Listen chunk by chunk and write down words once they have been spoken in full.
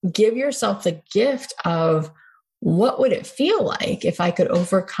give yourself the gift of what would it feel like if I could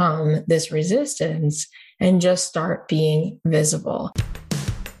overcome this resistance and just start being visible.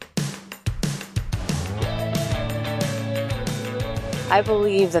 I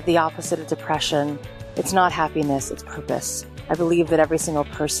believe that the opposite of depression, it's not happiness, it's purpose. I believe that every single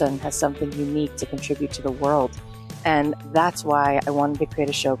person has something unique to contribute to the world. And that's why I wanted to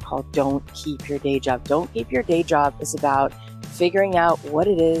create a show called Don't Keep Your Day Job. Don't Keep Your Day Job is about figuring out what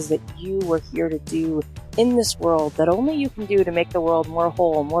it is that you were here to do in this world that only you can do to make the world more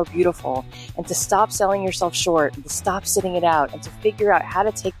whole, more beautiful, and to stop selling yourself short, and to stop sitting it out, and to figure out how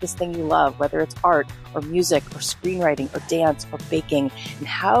to take this thing you love, whether it's art or music or screenwriting or dance or baking, and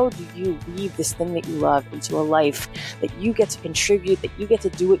how do you weave this thing that you love into a life that you get to contribute, that you get to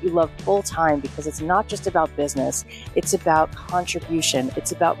do what you love full time, because it's not just about business, it's about contribution,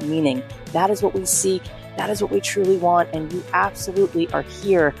 it's about meaning. That is what we seek. That is what we truly want, and you absolutely are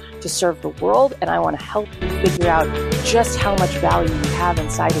here to serve the world, and I want to help you figure out just how much value you have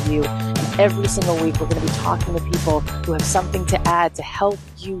inside of you. And every single week, we're going to be talking to people who have something to add to help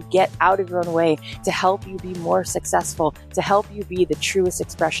you get out of your own way, to help you be more successful, to help you be the truest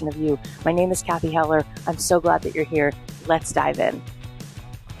expression of you. My name is Cathy Heller. I'm so glad that you're here. Let's dive in.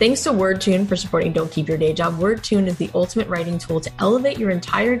 Thanks to WordTune for supporting Don't Keep Your Day Job. WordTune is the ultimate writing tool to elevate your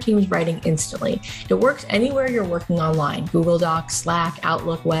entire team's writing instantly. It works anywhere you're working online: Google Docs, Slack,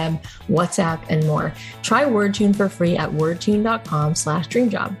 Outlook, Web, WhatsApp, and more. Try WordTune for free at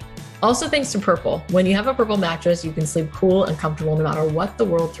wordtune.com/dreamjob. Also, thanks to Purple. When you have a Purple mattress, you can sleep cool and comfortable no matter what the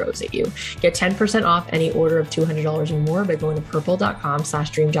world throws at you. Get 10% off any order of $200 or more by going to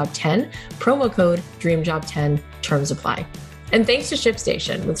purple.com/dreamjob10. Promo code dreamjob10. Terms apply. And thanks to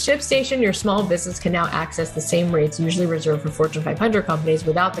ShipStation. With ShipStation, your small business can now access the same rates usually reserved for Fortune 500 companies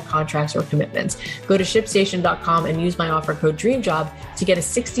without the contracts or commitments. Go to ShipStation.com and use my offer code DREAMJOB to get a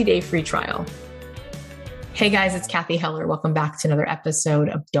 60-day free trial. Hey guys, it's Cathy Heller. Welcome back to another episode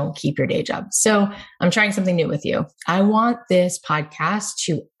of Don't Keep Your Day Job. So I'm trying something new with you. I want this podcast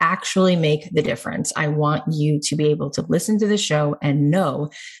to actually make the difference. I want you to be able to listen to the show and know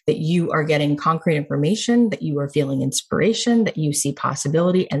that you are getting concrete information, that you are feeling inspiration, that you see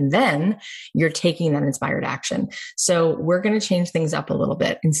possibility, and then you're taking that inspired action. So we're going to change things up a little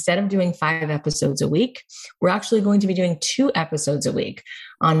bit. Instead of doing 5 episodes a week, we're actually going to be doing 2 episodes a week.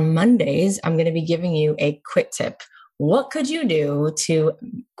 On Mondays, I'm going to be giving you a quick tip. What could you do to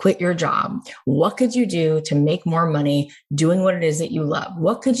quit your job? What could you do to make more money doing what it is that you love?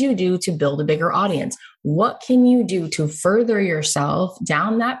 What could you do to build a bigger audience? What can you do to further yourself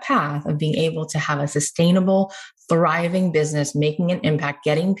down that path of being able to have a sustainable, thriving business, making an impact,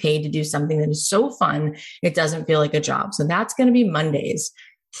 getting paid to do something that is so fun, it doesn't feel like a job? So that's going to be Mondays.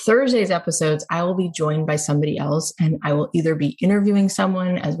 Thursday's episodes, I will be joined by somebody else, and I will either be interviewing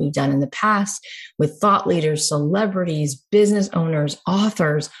someone, as we've done in the past, with thought leaders, celebrities, business owners,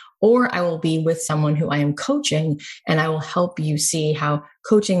 authors, or I will be with someone who I am coaching, and I will help you see how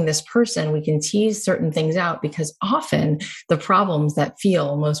coaching this person, we can tease certain things out, because often the problems that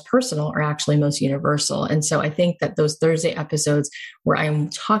feel most personal are actually most universal. And so I think that those Thursday episodes where I'm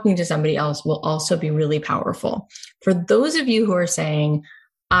talking to somebody else will also be really powerful. For those of you who are saying,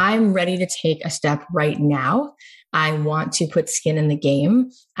 I'm ready to take a step right now, I want to put skin in the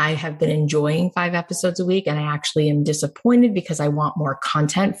game, I have been enjoying 5 episodes a week, and I actually am disappointed because I want more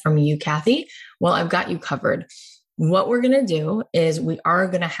content from you, Cathy. Well, I've got you covered. What we're going to do is we are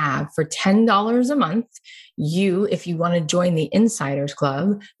going to have, for $10 a month, if you want to join the Insiders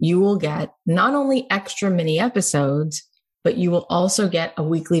Club, you will get not only extra mini episodes, but you will also get a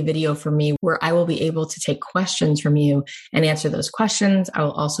weekly video from me where I will be able to take questions from you and answer those questions. I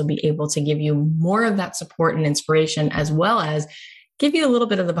will also be able to give you more of that support and inspiration, as well as give you a little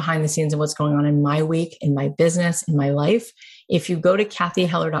bit of the behind the scenes of what's going on in my week, in my business, in my life. If you go to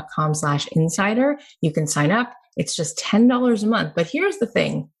cathyheller.com/insider, you can sign up. It's just $10 a month. But here's the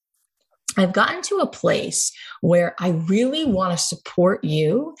thing. I've gotten to a place where I really want to support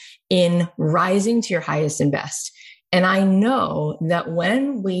you in rising to your highest and best. And I know that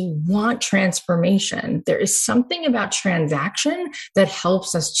when we want transformation, there is something about transaction that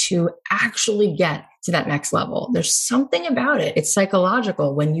helps us to actually get to that next level. There's something about it. It's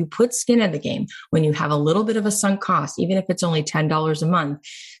psychological. When you put skin in the game, when you have a little bit of a sunk cost, even if it's only $10 a month,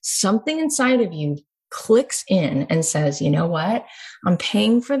 something inside of you clicks in and says, you know what? I'm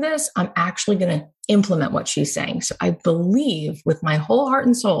paying for this. I'm actually going to implement what she's saying. So I believe with my whole heart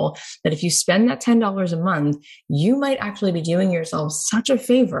and soul that if you spend that $10 a month, you might actually be doing yourself such a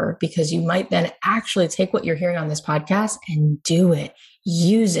favor, because you might then actually take what you're hearing on this podcast and do it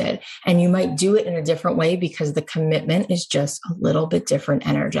use it. And you might do it in a different way because the commitment is just a little bit different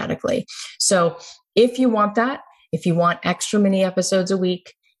energetically. So if you want that, if you want extra mini episodes a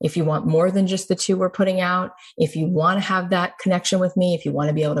week, if you want more than just the 2 we're putting out, if you want to have that connection with me, if you want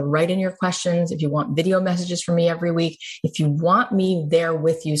to be able to write in your questions, if you want video messages from me every week, if you want me there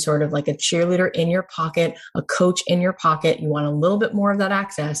with you, sort of like a cheerleader in your pocket, a coach in your pocket, you want a little bit more of that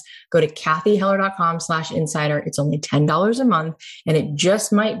access, go to kathyheller.com/insider. It's only $10 a month. And it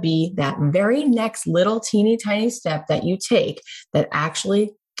just might be that very next little teeny tiny step that you take that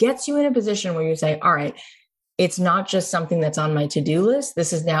actually gets you in a position where you say, all right, it's not just something that's on my to-do list.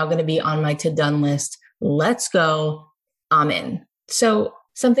 This is now going to be on my to-done list. Let's go. I'm in. So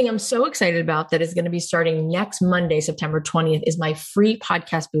something I'm so excited about that is going to be starting next Monday, September 20th, is my free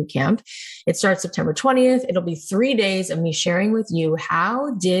podcast bootcamp. It starts September 20th. It'll be 3 days of me sharing with you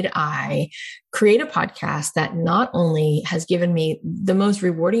how did I create a podcast that not only has given me the most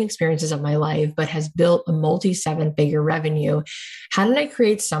rewarding experiences of my life, but has built a multi-7-figure revenue. How did I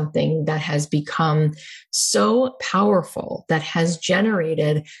create something that has become so powerful, that has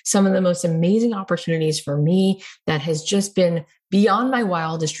generated some of the most amazing opportunities for me, that has just been beyond my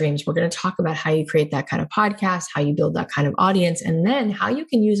wildest dreams? We're going to talk about how you create that kind of podcast, how you build that kind of audience, and then how you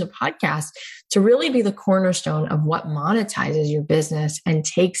can use a podcast to really be the cornerstone of what monetizes your business and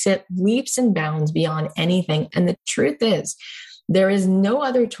takes it leaps and bounds beyond anything. And the truth is, there is no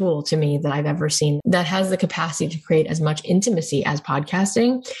other tool to me that I've ever seen that has the capacity to create as much intimacy as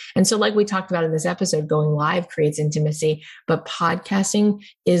podcasting. And so, like we talked about in this episode, going live creates intimacy, but podcasting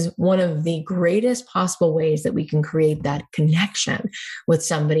is one of the greatest possible ways that we can create that connection with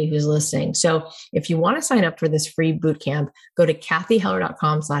somebody who's listening. So if you want to sign up for this free bootcamp, go to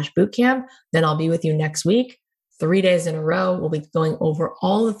kathyheller.com/bootcamp. Then I'll be with you next week. 3 days in a row. We'll be going over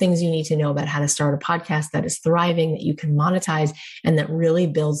all the things you need to know about how to start a podcast that is thriving, that you can monetize, and that really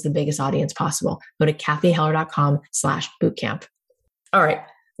builds the biggest audience possible. Go to kathyheller.com/bootcamp. All right,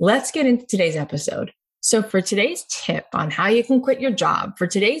 let's get into today's episode. So for today's tip on how you can quit your job, for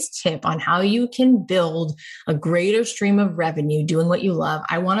today's tip on how you can build a greater stream of revenue doing what you love,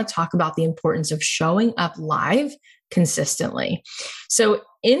 I want to talk about the importance of showing up live consistently. So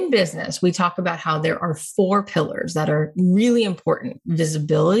in business, we talk about how there are 4 pillars that are really important: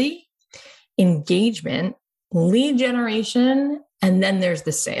 visibility, engagement, lead generation, and then there's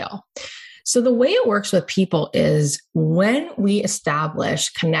the sale. So the way it works with people is when we establish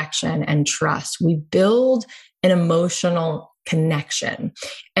connection and trust, we build an emotional connection.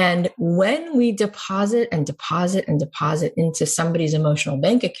 And when we deposit and deposit and deposit into somebody's emotional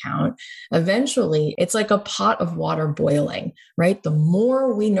bank account, eventually it's like a pot of water boiling, right? The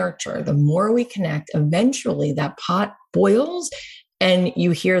more we nurture, the more we connect, eventually that pot boils and you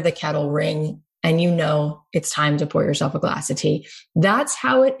hear the kettle ring and you know it's time to pour yourself a glass of tea. That's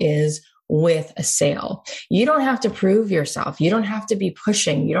how it is with a sale. You don't have to prove yourself. You don't have to be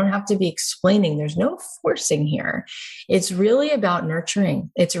pushing. You don't have to be explaining. There's no forcing here. It's really about nurturing.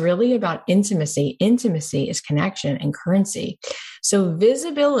 It's really about intimacy. Intimacy is connection and currency. So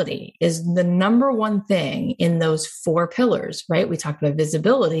visibility is the number one thing in those 4 pillars, right? We talked about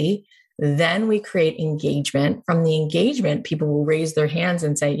visibility. Then we create engagement. From the engagement, people will raise their hands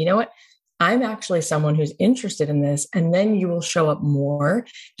and say, you know what? I'm actually someone who's interested in this. And then you will show up more,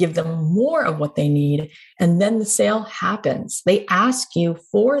 give them more of what they need. And then the sale happens. They ask you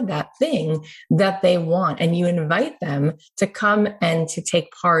for that thing that they want. And you invite them to come and to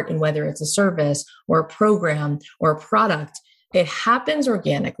take part in whether it's a service or a program or a product. It happens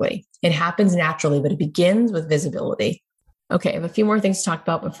organically. It happens naturally, but it begins with visibility. Okay, I have a few more things to talk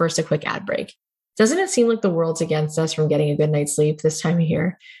about, but first a quick ad break. Doesn't it seem like the world's against us from getting a good night's sleep this time of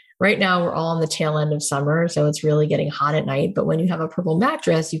year? Right now, we're all on the tail end of summer, so it's really getting hot at night. But when you have a Purple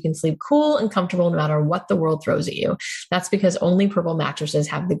mattress, you can sleep cool and comfortable no matter what the world throws at you. That's because only Purple mattresses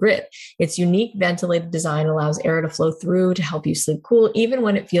have the grid. Its unique ventilated design allows air to flow through to help you sleep cool, even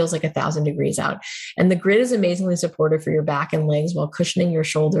when it feels like 1,000 degrees out. And the grid is amazingly supportive for your back and legs while cushioning your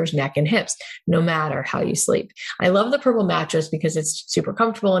shoulders, neck, and hips, no matter how you sleep. I love the Purple mattress because it's super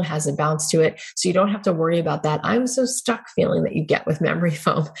comfortable and has a bounce to it, so you don't have to worry about that I'm so stuck feeling that you get with memory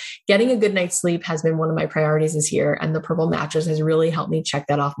foam. Getting a good night's sleep has been one of my priorities this year, and the Purple mattress has really helped me check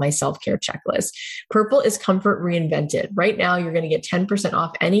that off my self-care checklist. Purple is comfort reinvented. Right now, you're going to get 10%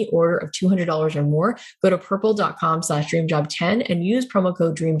 off any order of $200 or more. Go to purple.com/dreamjob10 and use promo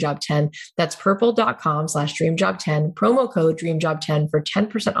code dreamjob10. That's purple.com/dreamjob10, promo code dreamjob10 for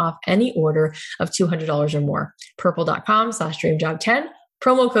 10% off any order of $200 or more. Purple.com/dreamjob10,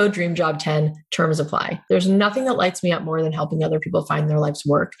 Promo code DREAMJOB10, terms apply. There's nothing that lights me up more than helping other people find their life's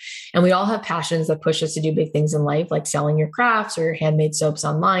work. And we all have passions that push us to do big things in life, like selling your crafts or your handmade soaps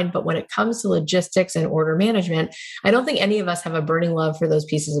online. But when it comes to logistics and order management, I don't think any of us have a burning love for those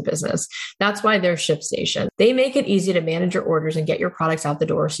pieces of business. That's why there's ShipStation. They make it easy to manage your orders and get your products out the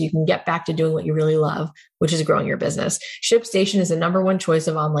door so you can get back to doing what you really love, which is growing your business. ShipStation is the number one choice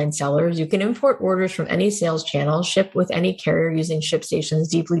of online sellers. You can import orders from any sales channel, ship with any carrier using ShipStation's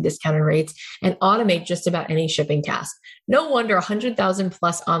deeply discounted rates, and automate just about any shipping task. No wonder 100,000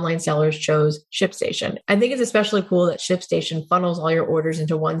 plus online sellers chose ShipStation. I think it's especially cool that ShipStation funnels all your orders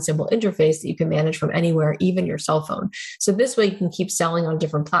into one simple interface that you can manage from anywhere, even your cell phone. So this way you can keep selling on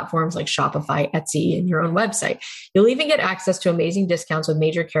different platforms like Shopify, Etsy, and your own website. You'll even get access to amazing discounts with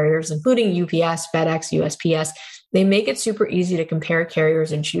major carriers, including UPS, FedEx, USPS. They make it super easy to compare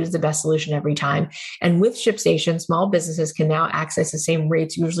carriers and choose the best solution every time. And with ShipStation, small businesses can now access the same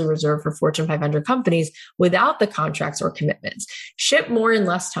rates usually reserved for Fortune 500 companies without the contracts or commitments. Ship more in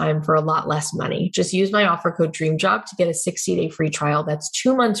less time for a lot less money. Just use my offer code DREAMJOB to get a 60-day free trial. That's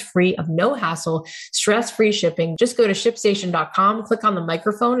 2 months free of no hassle, stress-free shipping. Just go to ShipStation.com, click on the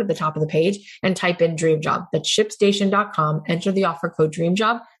microphone at the top of the page, and type in DREAMJOB. That's ShipStation.com. Enter the offer code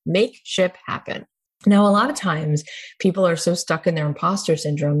DREAMJOB. Make ship happen. Now, a lot of times people are so stuck in their imposter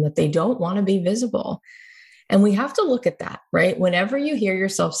syndrome that they don't want to be visible. And we have to look at that, right? Whenever you hear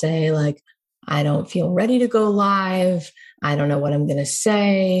yourself say like, I don't feel ready to go live. I don't know what I'm going to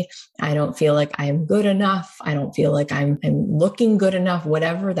say. I don't feel like I am good enough. I don't feel like I'm looking good enough,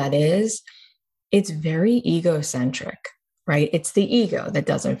 whatever that is. It's very egocentric, right? It's the ego that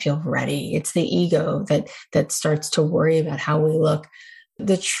doesn't feel ready. It's the ego that starts to worry about how we look.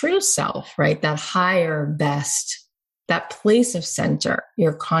 The true self, right? That higher, best, that place of center,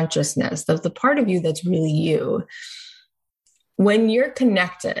 your consciousness, the part of you that's really you. When you're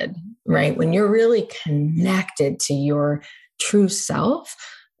connected, right? When you're really connected to your true self,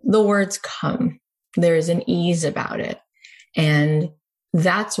 the words come. There's an ease about it. And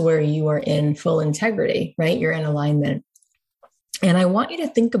that's where you are in full integrity, right? You're in alignment. And I want you to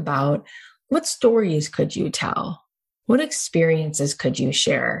think about what stories could you tell? What experiences could you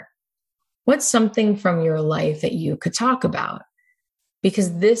share? What's something from your life that you could talk about?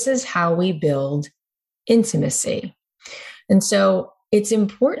 Because this is how we build intimacy. And so it's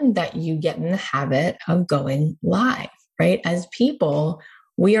important that you get in the habit of going live, right? As people,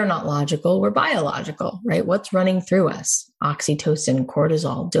 we are not logical, we're biological, right? What's running through us? Oxytocin,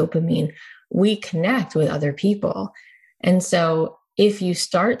 cortisol, dopamine. We connect with other people. And so if you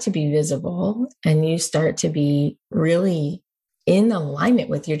start to be visible and you start to be really in alignment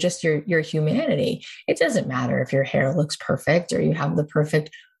with your humanity, it doesn't matter if your hair looks perfect or you have the perfect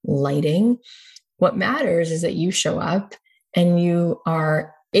lighting. What matters is that you show up and you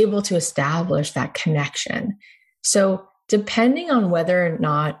are able to establish that connection. So depending on whether or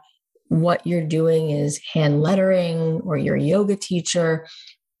not what you're doing is hand lettering or you're a yoga teacher,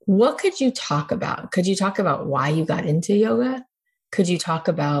 what could you talk about? Could you talk about why you got into yoga? Could you talk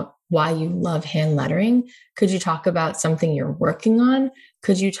about why you love hand lettering? Could you talk about something you're working on?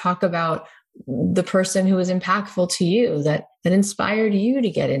 Could you talk about the person who was impactful to you that inspired you to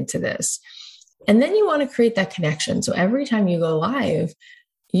get into this? And then you want to create that connection. So every time you go live,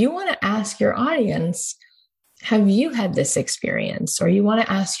 you want to ask your audience, have you had this experience? Or you want to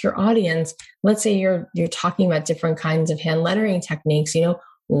ask your audience, let's say you're talking about different kinds of hand lettering techniques,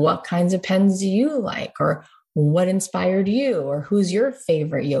 what kinds of pens do you like? Or what inspired you, or who's your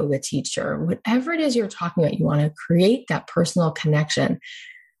favorite yoga teacher? Whatever it is you're talking about, you want to create that personal connection.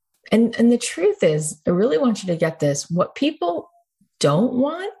 And the truth is, I really want you to get this. What people don't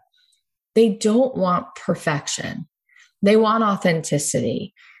want, they don't want perfection. They want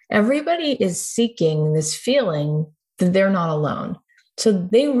authenticity. Everybody is seeking this feeling that they're not alone. So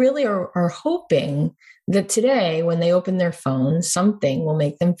they really are hoping that today, when they open their phone, something will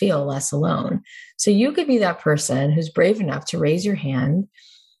make them feel less alone. So you could be that person who's brave enough to raise your hand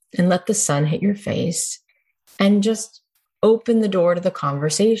and let the sun hit your face and just open the door to the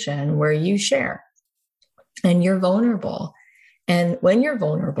conversation where you share and you're vulnerable. And when you're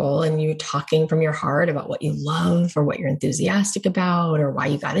vulnerable and you're talking from your heart about what you love or what you're enthusiastic about or why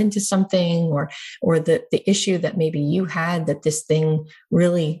you got into something or the issue that maybe you had that this thing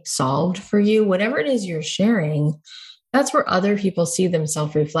really solved for you, whatever it is you're sharing, that's where other people see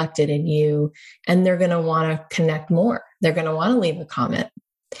themselves reflected in you, and they're going to want to connect more. They're going to want to leave a comment.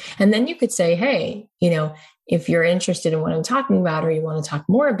 And then you could say, hey, if you're interested in what I'm talking about, or you want to talk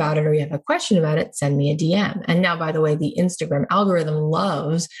more about it, or you have a question about it, send me a DM. And now, by the way, the Instagram algorithm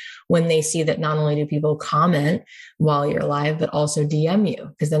loves when they see that not only do people comment while you're live, but also DM you,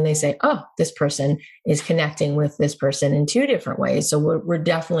 because then they say, oh, this person is connecting with this person in two different ways. So we're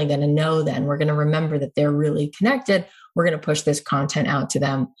definitely going to know then. We're going to remember that they're really connected. We're going to push this content out to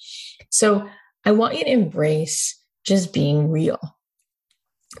them. So I want you to embrace just being real,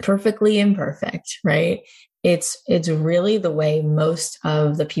 perfectly imperfect, right? It's really the way most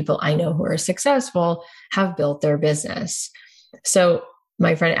of the people I know who are successful have built their business. So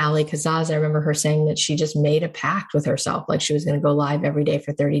my friend Ali Kazaz, I remember her saying that she just made a pact with herself, like she was going to go live every day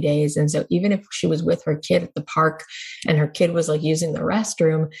for 30 days. And so even if she was with her kid at the park and her kid was like using the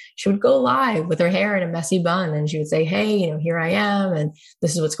restroom, she would go live with her hair in a messy bun. And she would say, hey, here I am. And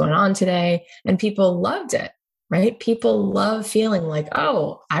this is what's going on today. And people loved it, right? People love feeling like,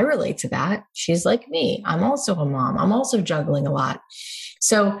 oh, I relate to that. She's like me. I'm also a mom. I'm also juggling a lot.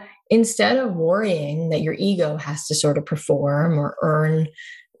 So instead of worrying that your ego has to sort of perform or earn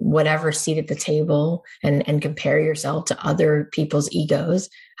whatever seat at the table and compare yourself to other people's egos,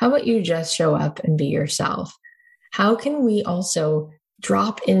 how about you just show up and be yourself? How can we also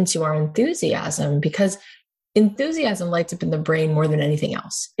drop into our enthusiasm? Because enthusiasm lights up in the brain more than anything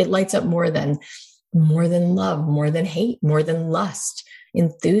else. It lights up more than love, more than hate, more than lust,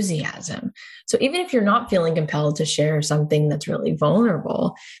 enthusiasm. So even if you're not feeling compelled to share something that's really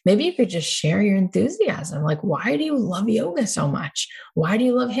vulnerable, maybe you could just share your enthusiasm. Like, why do you love yoga so much? Why do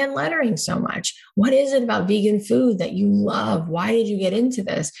you love hand lettering so much? What is it about vegan food that you love? Why did you get into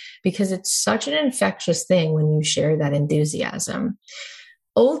this? Because it's such an infectious thing when you share that enthusiasm.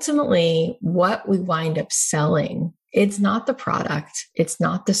 Ultimately, what we wind up selling, it's not the product, it's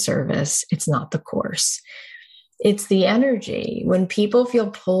not the service, it's not the course. It's the energy. When people feel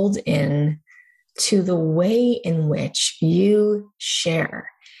pulled in to the way in which you share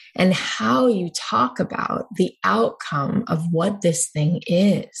and how you talk about the outcome of what this thing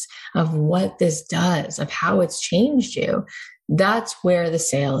is, of what this does, of how it's changed you, that's where the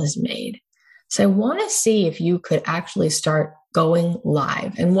sale is made. So I want to see if you could actually start going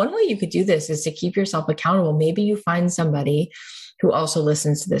live. And one way you could do this is to keep yourself accountable. Maybe you find somebody who also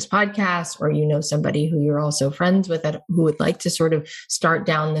listens to this podcast, or somebody who you're also friends with who would like to sort of start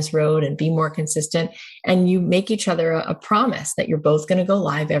down this road and be more consistent. And you make each other a promise that you're both going to go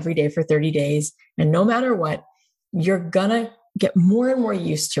live every day for 30 days. And no matter what, you're going to get more and more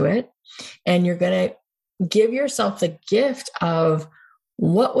used to it. And you're going to give yourself the gift of,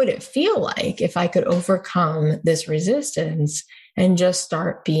 what would it feel like if I could overcome this resistance and just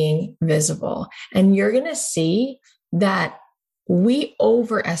start being visible? And you're going to see that we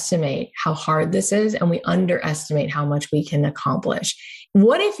overestimate how hard this is and we underestimate how much we can accomplish.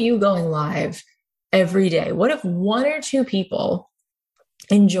 What if you going live every day? What if one or two people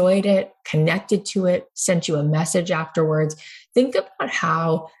enjoyed it, connected to it, sent you a message afterwards? Think about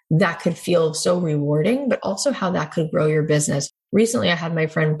how that could feel so rewarding, but also how that could grow your business. Recently, I had my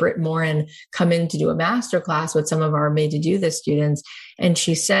friend Britt Morin come in to do a masterclass with some of our Made to Do This students. And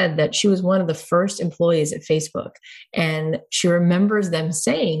she said that she was one of the first employees at Facebook. And she remembers them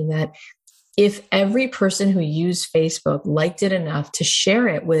saying that if every person who used Facebook liked it enough to share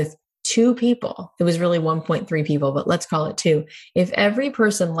it with two people, it was really 1.3 people, but let's call it two. If every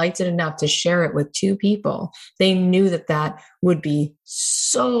person liked it enough to share it with two people, they knew that that would be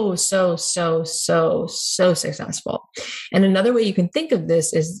so successful. And another way you can think of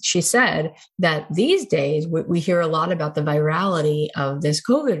this is, she said that these days we hear a lot about the virality of this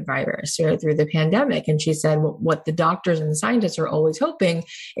COVID virus through the pandemic. And she said what the doctors and the scientists are always hoping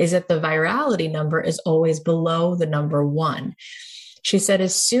is that the virality number is always below the number 1. She said,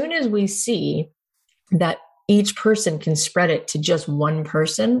 as soon as we see that each person can spread it to just one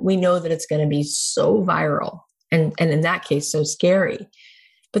person, we know that it's going to be so viral and in that case, so scary.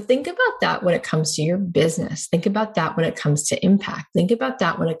 But think about that when it comes to your business. Think about that when it comes to impact. Think about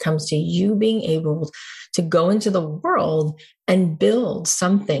that when it comes to you being able to go into the world and build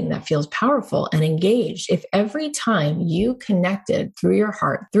something that feels powerful and engaged. If every time you connected through your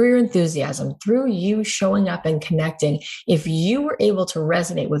heart, through your enthusiasm, through you showing up and connecting, if you were able to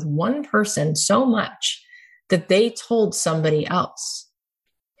resonate with one person so much that they told somebody else,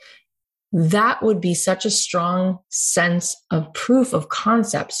 that would be such a strong sense of proof of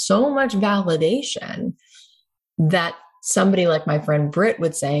concept, so much validation, that somebody like my friend Britt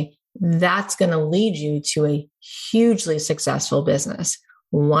would say, that's going to lead you to a hugely successful business.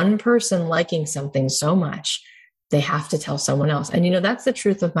 One person liking something so much, they have to tell someone else. And that's the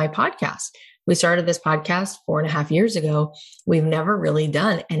truth of my podcast. We started this podcast 4.5 years ago. We've never really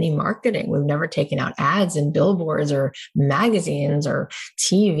done any marketing. We've never taken out ads in billboards or magazines or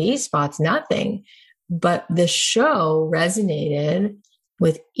TV spots, nothing. But the show resonated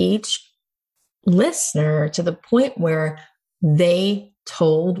with each listener to the point where they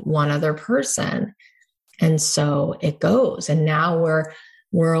told one other person. And so it goes. And now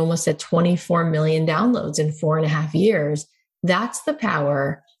we're almost at 24 million downloads in 4.5 years. That's the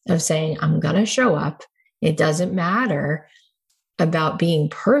power of saying, I'm going to show up. It doesn't matter about being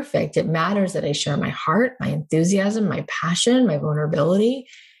perfect. It matters that I share my heart, my enthusiasm, my passion, my vulnerability,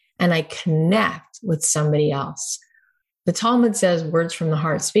 and I connect with somebody else. The Talmud says words from the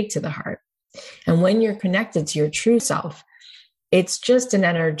heart speak to the heart. And when you're connected to your true self, it's just an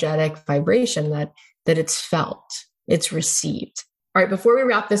energetic vibration that it's felt, it's received. All right, before we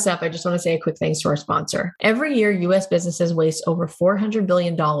wrap this up, I just want to say a quick thanks to our sponsor. Every year, U.S. businesses waste over $400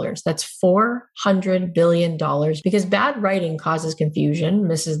 billion. That's $400 billion because bad writing causes confusion,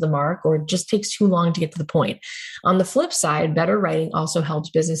 misses the mark, or just takes too long to get to the point. On the flip side, better writing also helps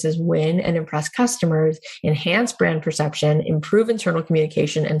businesses win and impress customers, enhance brand perception, improve internal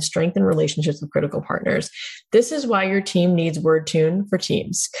communication, and strengthen relationships with critical partners. This is why your team needs WordTune for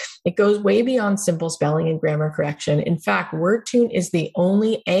Teams. It goes way beyond simple spelling and grammar correction. In fact, WordTune is the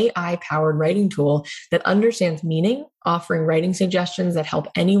only AI-powered writing tool that understands meaning, offering writing suggestions that help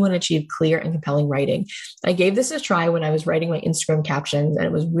anyone achieve clear and compelling writing. I gave this a try when I was writing my Instagram captions, and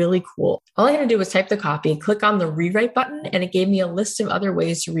it was really cool. All I had to do was type the copy, click on the rewrite button, and it gave me a list of other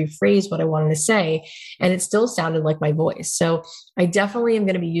ways to rephrase what I wanted to say, and it still sounded like my voice. So I definitely am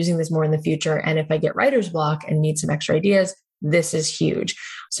going to be using this more in the future, and if I get writer's block and need some extra ideas, this is huge.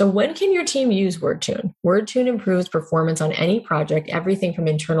 So when can your team use WordTune? WordTune improves performance on any project, everything from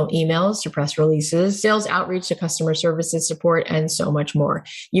internal emails to press releases, sales outreach to customer services support, and so much more.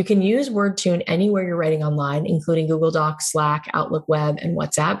 You can use WordTune anywhere you're writing online, including Google Docs, Slack, Outlook Web, and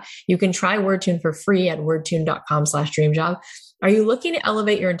WhatsApp. You can try WordTune for free at wordtune.com/dreamjob. Are you looking to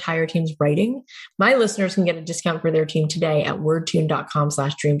elevate your entire team's writing? My listeners can get a discount for their team today at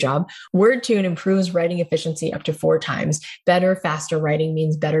wordtune.com/dreamjob. WordTune improves writing efficiency up to 4 times. Better, faster writing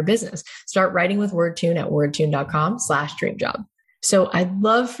means better business. Start writing with WordTune at wordtune.com/dreamjob. So I'd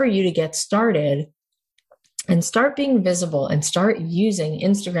love for you to get started and start being visible and start using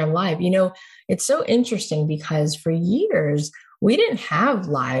Instagram Live. You know, it's so interesting because for years, we didn't have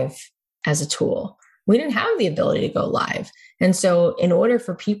live as a tool. We didn't have the ability to go live. And so in order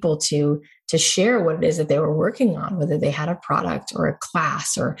for people to share what it is that they were working on, whether they had a product or a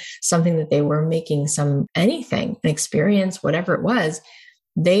class or something that they were making anything, an experience, whatever it was,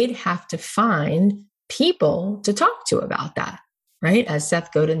 they'd have to find people to talk to about that, right? As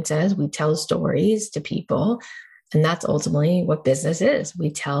Seth Godin says, we tell stories to people. And that's ultimately what business is.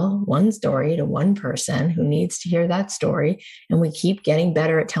 We tell one story to one person who needs to hear that story. And we keep getting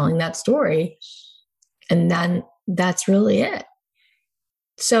better at telling that story. And then that's really it.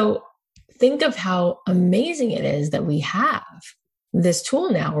 So think of how amazing it is that we have this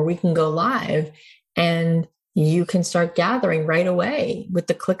tool now where we can go live and you can start gathering right away with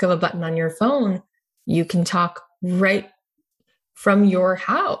the click of a button on your phone. You can talk right from your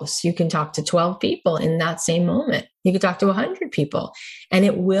house. You can talk to 12 people in that same moment. You can talk to 100 people and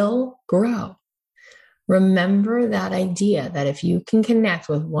it will grow. Remember that idea that if you can connect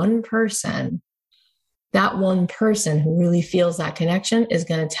with one person, that one person who really feels that connection is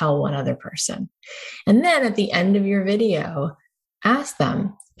going to tell one other person. And then at the end of your video, ask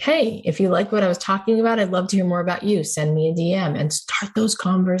them, hey, if you like what I was talking about, I'd love to hear more about you. Send me a DM and start those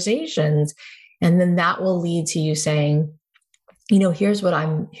conversations. And then that will lead to you saying, you know, here's what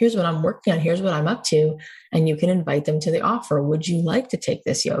I'm working on. Here's what I'm up to. And you can invite them to the offer. Would you like to take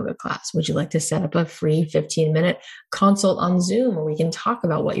this yoga class? Would you like to set up a free 15-minute consult on Zoom where we can talk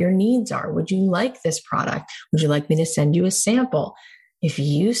about what your needs are? Would you like this product? Would you like me to send you a sample? If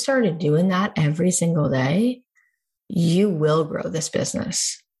you started doing that every single day, you will grow this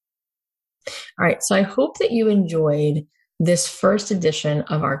business. All right. So I hope that you enjoyed this first edition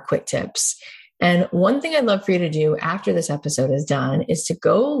of our quick tips. And one thing I'd love for you to do after this episode is done is to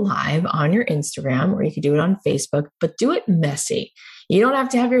go live on your Instagram, or you could do it on Facebook, but do it messy. You don't have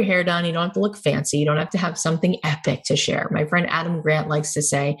to have your hair done. You don't have to look fancy. You don't have to have something epic to share. My friend Adam Grant likes to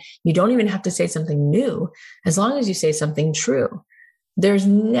say, you don't even have to say something new as long as you say something true. There's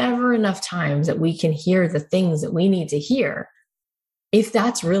never enough times that we can hear the things that we need to hear. If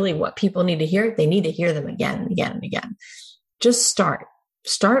that's really what people need to hear, they need to hear them again and again and again. Just start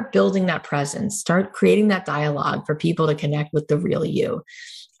building that presence, start creating that dialogue for people to connect with the real you.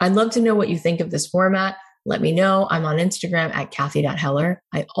 I'd love to know what you think of this format. let me know. I'm on Instagram at Kathy.Heller.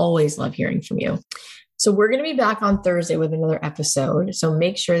 I always love hearing from you. So we're going to be back on Thursday with another episode. So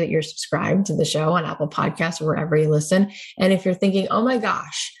make sure that you're subscribed to the show on Apple Podcasts or wherever you listen. And if you're thinking, oh my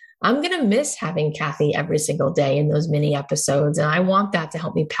gosh, I'm going to miss having Kathy every single day in those mini episodes, and I want that to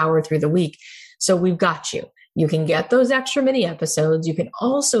help me power through the week. So we've got you. You can get those extra mini episodes. You can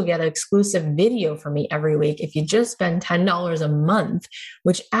also get an exclusive video from me every week if you just spend $10 a month,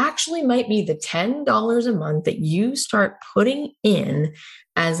 which actually might be the $10 a month that you start putting in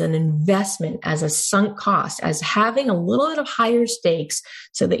as an investment, as a sunk cost, as having a little bit of higher stakes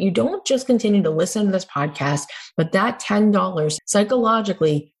so that you don't just continue to listen to this podcast, but that $10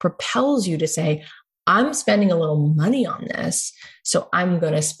 psychologically propels you to say, I'm spending a little money on this, so I'm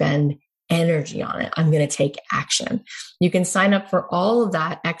going to spend energy on it. I'm going to take action. You can sign up for all of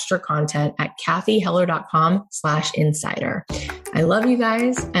that extra content at kathyheller.com/insider. I love you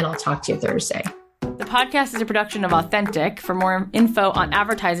guys, and I'll talk to you Thursday. The podcast is a production of Authentic. For more info on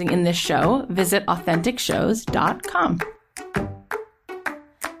advertising in this show, visit AuthenticShows.com.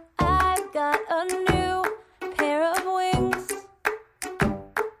 I've got a new pair of wings.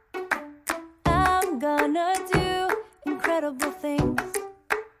 I'm gonna do incredible things.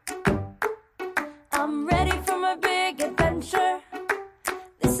 I'm ready for my big adventure.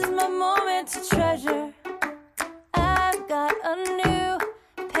 This is my moment to treasure. I've got a new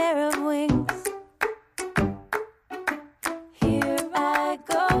pair of wings. Here I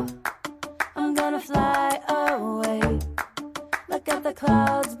go. I'm gonna fly away. Look at the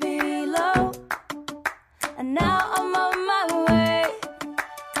clouds below. And now I'm on my way.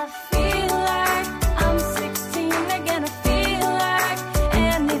 I feel like I'm 16 again. I feel like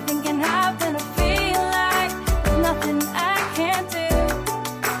anything can happen. I feel like there's nothing I can't do.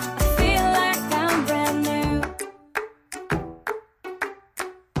 I feel like I'm brand new.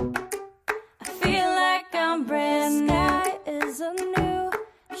 I feel like I'm brand new. Sky is a new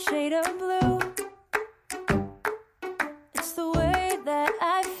shade of blue. It's the way that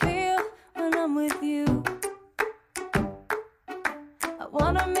I feel when I'm with you. I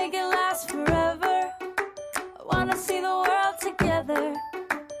wanna make it last forever. I wanna see the world together.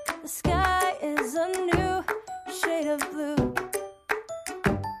 The sky is a new shade of blue.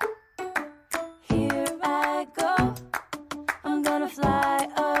 Here I go. I'm gonna fly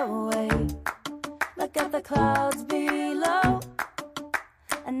away. Look at the clouds below.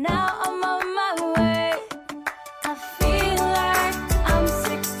 And now I'm on my way. I feel like I'm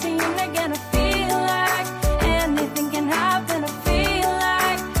 16 again. I feel like anything can happen. I feel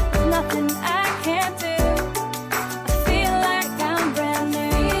like there's nothing I can't do. I feel like I'm brand new. I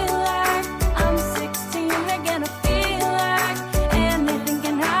feel like I'm 16 again. I feel like anything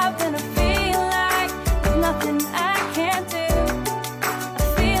can happen. I feel like there's nothing I can't do. I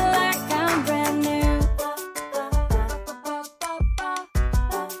feel like I'm brand new.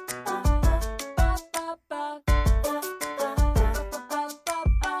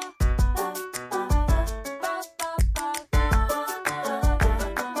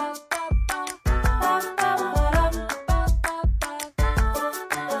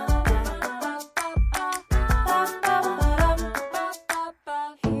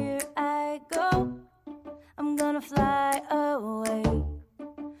 Here I go. I'm gonna fly away.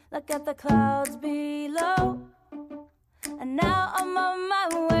 Look at the clouds below. And now I'm on my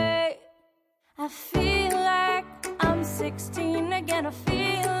way. I feel like I'm 16 again. I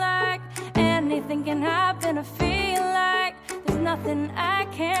feel like anything can happen. I feel like there's nothing I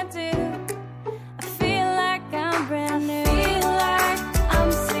can't do. I feel like I'm brand new.